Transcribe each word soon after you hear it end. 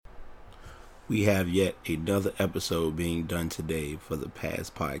We have yet another episode being done today for the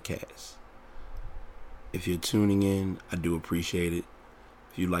past podcast. If you're tuning in, I do appreciate it.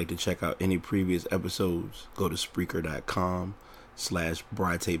 If you'd like to check out any previous episodes, go to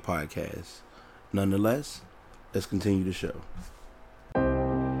Spreaker.com/Brite Podcast. Nonetheless, let's continue the show.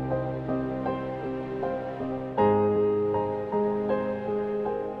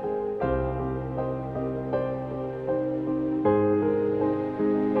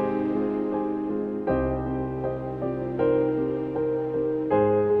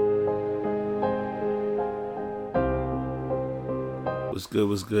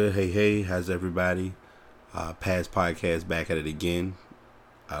 What's good? Hey, how's everybody? Past podcast, back at it again.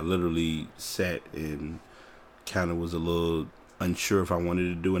 I literally sat and kind of was a little unsure if I wanted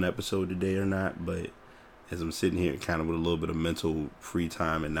to do an episode today or not, but as I'm sitting here kind of with a little bit of mental free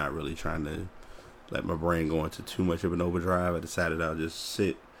time and not really trying to let my brain go into too much of an overdrive, I decided I'll just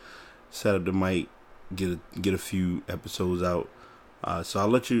set up the mic, get a few episodes out. So I'll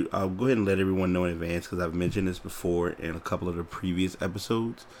go ahead and let everyone know in advance, because I've mentioned this before in a couple of the previous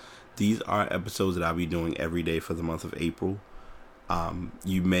episodes. These are episodes that I'll be doing every day for the month of April. I'll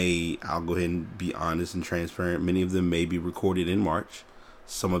go ahead and be honest and transparent. Many of them may be recorded in March.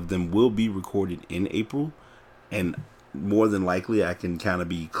 Some of them will be recorded in April. And more than likely, I can kind of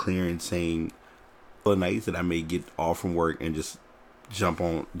be clear in saying for nights that I may get off from work and just jump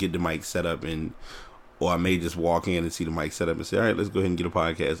on, get the mic set up, or I may just walk in and see the mic set up and say, all right, let's go ahead and get a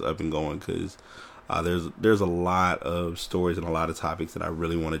podcast up and going, because there's a lot of stories and a lot of topics that I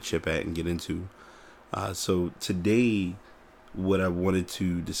really want to chip at and get into. So today, what I wanted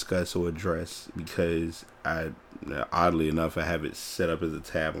to discuss or address, because oddly enough, I have it set up as a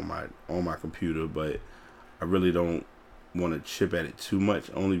tab on my computer, but I really don't want to chip at it too much,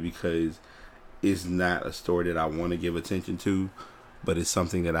 only because it's not a story that I want to give attention to, but it's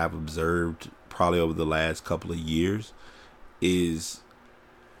something that I've observed probably over the last couple of years.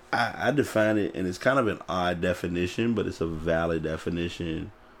 I define it, and it's kind of an odd definition, but it's a valid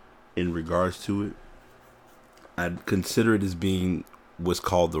definition in regards to it. I consider it as being what's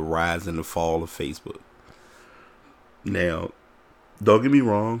called the rise and the fall of Facebook. Now, don't get me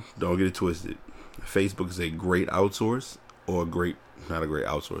wrong, don't get it twisted. Facebook is a great a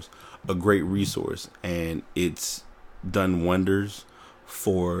great resource, and it's done wonders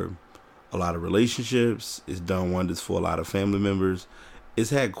for a lot of relationships. It's done wonders for a lot of family members. It's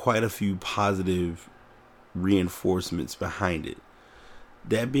had quite a few positive reinforcements behind it.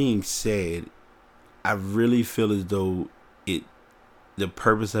 That being said, I really feel as though the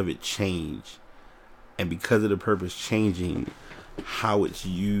purpose of it changed. And because of the purpose changing, how it's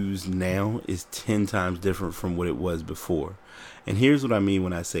used now is 10 times different from what it was before. And here's what I mean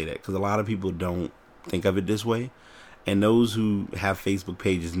when I say that, because a lot of people don't think of it this way. And those who have Facebook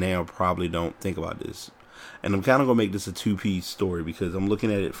pages now probably don't think about this. And I'm kind of going to make this a two-piece story, because I'm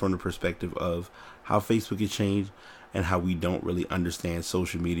looking at it from the perspective of how Facebook has changed and how we don't really understand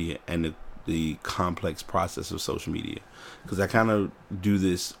social media and the complex process of social media. Because I kind of do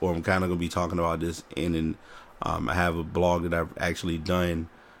this, or I'm kind of going to be talking about this I have a blog that I've actually done.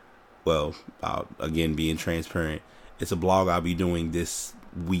 Well, again, being transparent, it's a blog I'll be doing this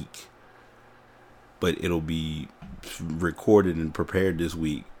week, but it'll be recorded and prepared this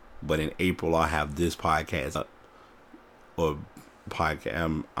week. But in April, I'll have this podcast up, or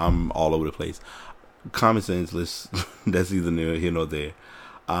podcast. I'm all over the place. Common sense. That's either near here nor there.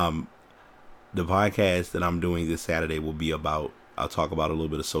 The podcast that I'm doing this Saturday will be about. I'll talk about a little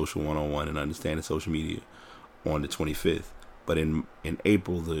bit of social 101 and understanding social media on the 25th. But in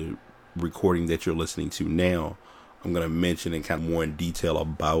April, the recording that you're listening to now, I'm going to mention in kind of more in detail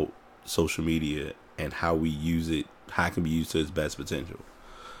about social media and how we use it, how it can be used to its best potential.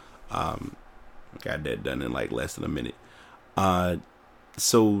 Got that done in like less than a minute.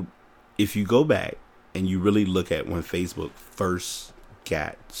 So if you go back and you really look at when Facebook first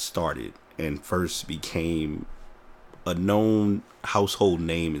got started and first became a known household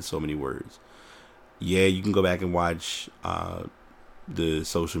name in so many words. Yeah, you can go back and watch the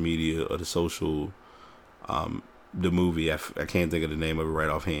social media or the movie. I can't think of the name of it right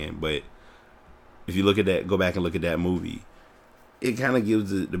offhand, but if you look at that, go back and look at that movie, it kind of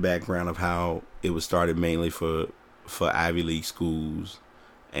gives the background of how it was started mainly for Ivy League schools.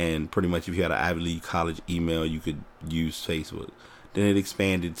 And pretty much if you had an Ivy League college email, you could use Facebook. Then it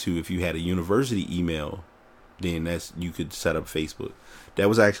expanded to if you had a university email, then you could set up Facebook. That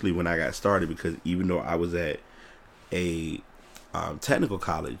was actually when I got started, because even though I was at a technical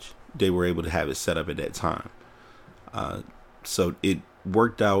college, they were able to have it set up at that time. So it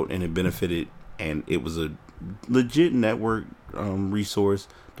worked out and it benefited, and it was a legit network resource.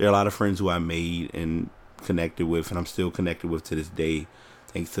 There are a lot of friends who I made and connected with, and I'm still connected with to this day,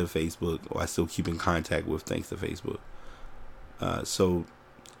 thanks to Facebook, or I still keep in contact with thanks to Facebook. So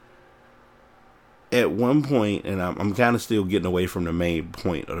at one point, and I'm kind of still getting away from the main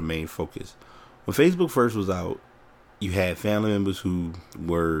point or the main focus. When Facebook first was out, you had family members who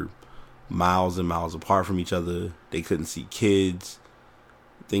were miles and miles apart from each other. They couldn't see kids,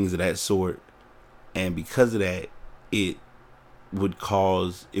 things of that sort. And because of that, it would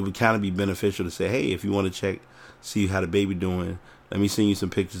kind of be beneficial to say, hey, if you want to see how the baby doing, let me send you some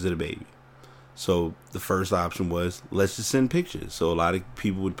pictures of the baby. So the first option was, let's just send pictures. So a lot of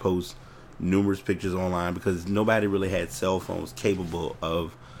people would post numerous pictures online because nobody really had cell phones capable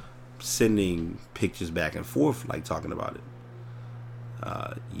of sending pictures back and forth, like talking about it.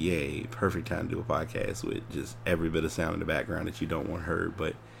 Yay, perfect time to do a podcast with just every bit of sound in the background that you don't want heard.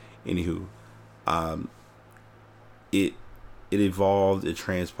 But anywho, it evolved, it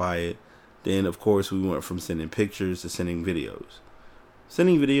transpired. Then of course we went from sending pictures to sending videos.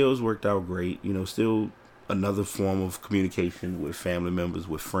 Sending videos worked out great, still another form of communication with family members,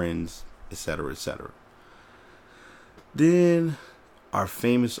 with friends, etc., etc. Then our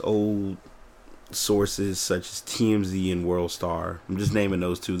famous old sources such as TMZ and WorldStar, I'm just naming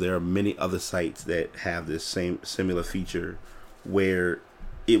those two. There are many other sites that have this similar feature where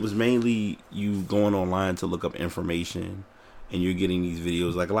it was mainly you going online to look up information and you're getting these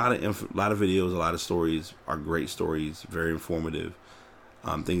videos. Like a lot of videos, a lot of stories are great stories, very informative,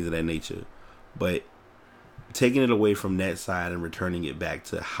 things of that nature. But taking it away from that side and returning it back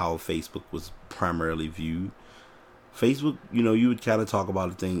to how Facebook was primarily viewed. Facebook, you would kind of talk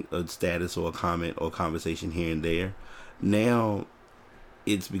about a status or a comment or a conversation here and there. Now,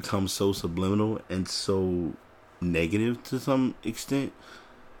 it's become so subliminal and so negative to some extent.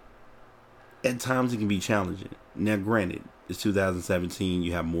 At times, it can be challenging. Now, granted, it's 2017.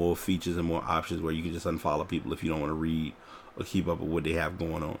 You have more features and more options where you can just unfollow people if you don't want to read or keep up with what they have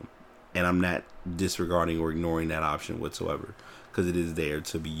going on. And I'm not disregarding or ignoring that option whatsoever because it is there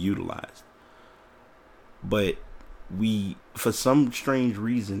to be utilized. But for some strange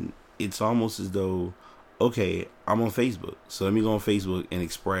reason, it's almost as though, okay, I'm on Facebook, so let me go on Facebook and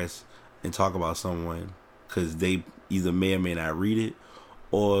express and talk about someone because they either may or may not read it,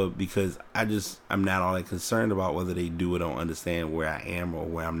 or because I'm not all that concerned about whether they do or don't understand where I am or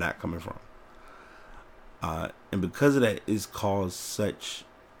where I'm not coming from. And because of that, it's caused such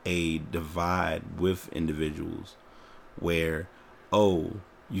a divide with individuals where,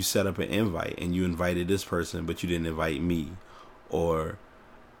 you set up an invite and you invited this person, but you didn't invite me. Or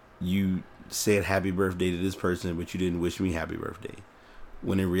you said happy birthday to this person, but you didn't wish me happy birthday.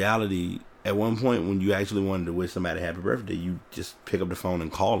 When in reality, at one point when you actually wanted to wish somebody happy birthday, you just pick up the phone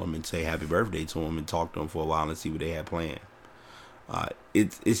and call them and say happy birthday to them and talk to them for a while and see what they had planned.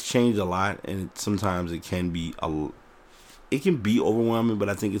 It's changed a lot, and sometimes it can be overwhelming, but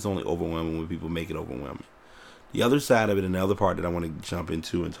I think it's only overwhelming when people make it overwhelming. The other side of it, and the other part that I want to jump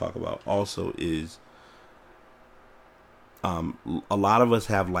into and talk about also is a lot of us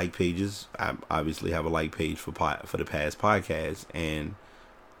have like pages. I obviously have a like page for the past podcast, and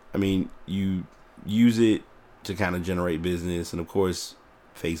I mean, you use it to kind of generate business, and of course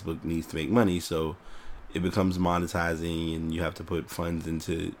Facebook needs to make money, so it becomes monetizing, and you have to put funds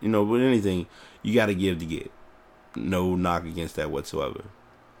into, with anything, you got to give to get. No knock against that whatsoever.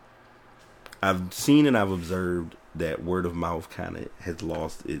 I've seen and I've observed that word of mouth kind of has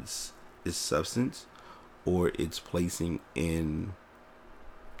lost its substance or its placing in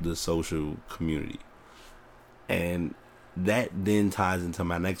the social community. And that then ties into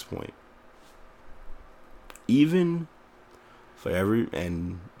my next point. Even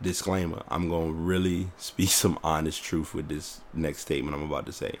and disclaimer, I'm going to really speak some honest truth with this next statement I'm about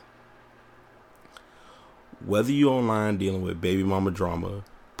to say. Whether you're online dealing with baby mama drama,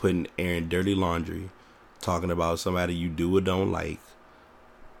 airing dirty laundry, talking about somebody you do or don't like,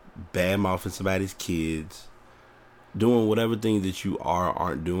 bad mouthing somebody's kids, doing whatever things that you are or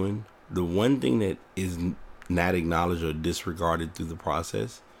aren't doing, the one thing that is not acknowledged or disregarded through the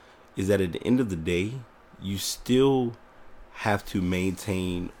process is that at the end of the day, you still have to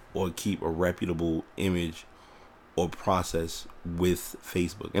maintain or keep a reputable image or process with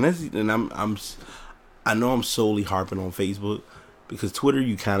Facebook. I know I'm solely harping on Facebook, because Twitter,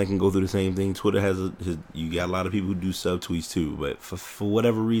 you kind of can go through the same thing. Twitter you got a lot of people who do subtweets too, but for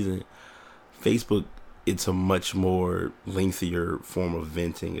whatever reason, Facebook, it's a much more lengthier form of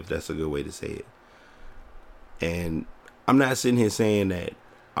venting, if that's a good way to say it. And I'm not sitting here saying that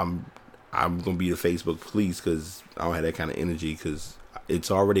I'm gonna be the Facebook police, because I don't have that kind of energy, because it's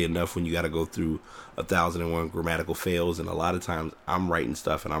already enough when you got to go through 1,001 grammatical fails, and a lot of times I'm writing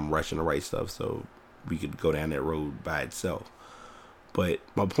stuff and I'm rushing to write stuff, so we could go down that road by itself. But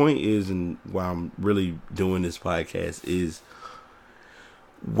my point is, and why I'm really doing this podcast, is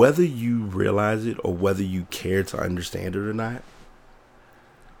whether you realize it or whether you care to understand it or not,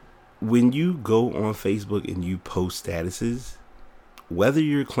 when you go on Facebook and you post statuses, whether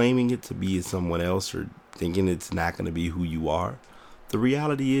you're claiming it to be someone else or thinking it's not going to be who you are, the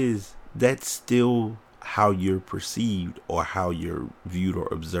reality is that's still how you're perceived or how you're viewed or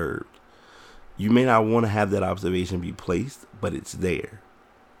observed. You may not want to have that observation be placed, but it's there.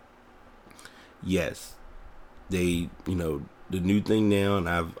 Yes, the new thing now, and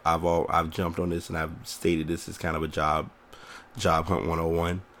I've jumped on this and I've stated this is kind of a job hunt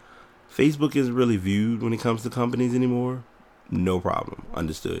 101. Facebook isn't really viewed when it comes to companies anymore. No problem.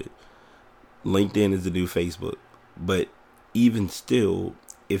 Understood. LinkedIn is the new Facebook. But even still,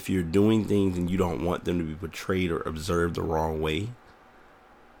 if you're doing things and you don't want them to be portrayed or observed the wrong way,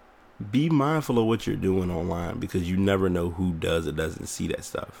 be mindful of what you're doing online, because you never know who does or doesn't see that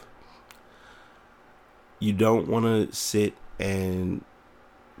stuff. You don't want to sit and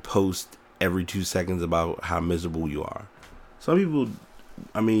post every 2 seconds about how miserable you are. Some people,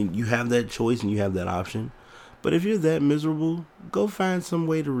 you have that choice and you have that option. But if you're that miserable, go find some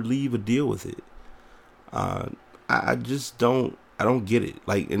way to relieve or deal with it. I just don't get it.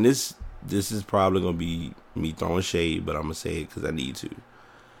 Like, and this is probably going to be me throwing shade, but I'm going to say it because I need to.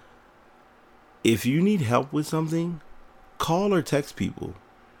 If you need help with something, call or text people.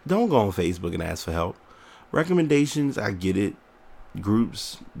 Don't go on Facebook and ask for help. Recommendations, I get it.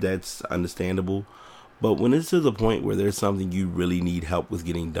 Groups, that's understandable. But when it's to the point where there's something you really need help with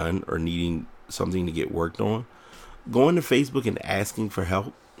getting done or needing something to get worked on, going to Facebook and asking for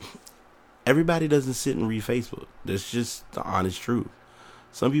help, everybody doesn't sit and read Facebook. That's just the honest truth.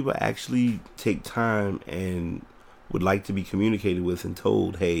 Some people actually take time and would like to be communicated with and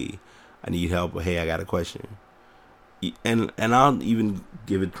told, hey, I need help, or hey, I got a question. And I'll even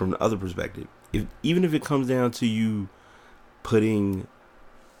give it from the other perspective. Even if it comes down to you putting,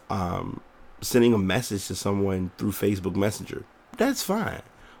 sending a message to someone through Facebook Messenger, that's fine.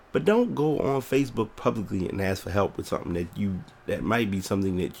 But don't go on Facebook publicly and ask for help with something that might be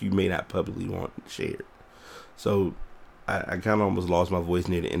something that you may not publicly want shared. So I kind of almost lost my voice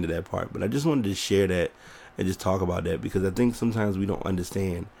near the end of that part, but I just wanted to share that and just talk about that, because I think sometimes we don't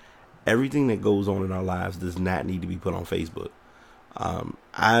understand everything that goes on in our lives does not need to be put on Facebook.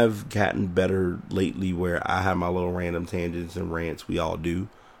 I've gotten better lately where I have my little random tangents and rants, we all do,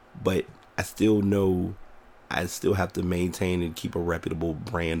 but I still know I still have to maintain and keep a reputable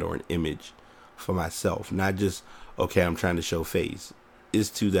brand or an image for myself. Not just, okay, I'm trying to show face. It's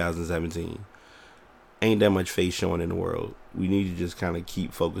 2017. Ain't that much face showing in the world. We need to just kind of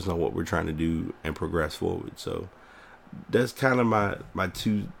keep focused on what we're trying to do and progress forward. So that's kind of my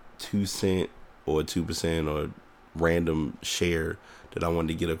 2 cent or 2% or random share that I wanted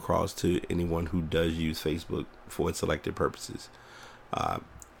to get across to anyone who does use Facebook for its selected purposes.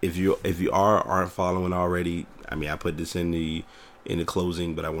 If you aren't following already, I put this in the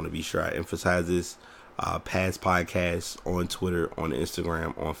closing, but I want to be sure I emphasize this. Past Podcasts on Twitter, on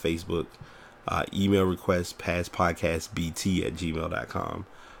Instagram, on Facebook. Email request pastpodcastbt@gmail.com.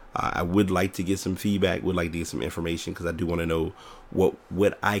 I would like to get some feedback, would like to get some information, because I do want to know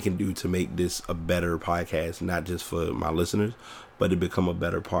what I can do to make this a better podcast, not just for my listeners, but to become a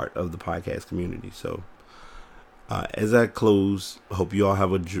better part of the podcast community. So as I close, hope you all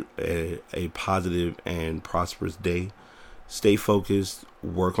have a positive and prosperous day. Stay focused,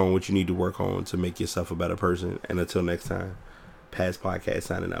 work on what you need to work on to make yourself a better person. And until next time, Past Podcast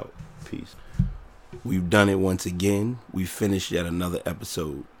signing out. Peace. We've done it once again. We finished yet another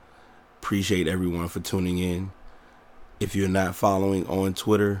episode. Appreciate everyone for tuning in. If you're not following on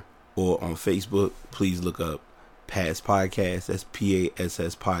Twitter or on Facebook, please look up Past Podcast. That's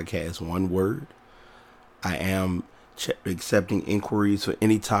PASS Podcast, one word. I am accepting inquiries for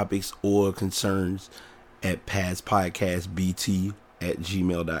any topics or concerns at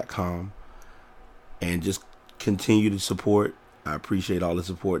pastpodcastbt@gmail.com. And just continue to support. I appreciate all the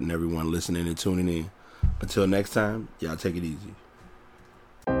support and everyone listening and tuning in. Until next time, y'all take it easy.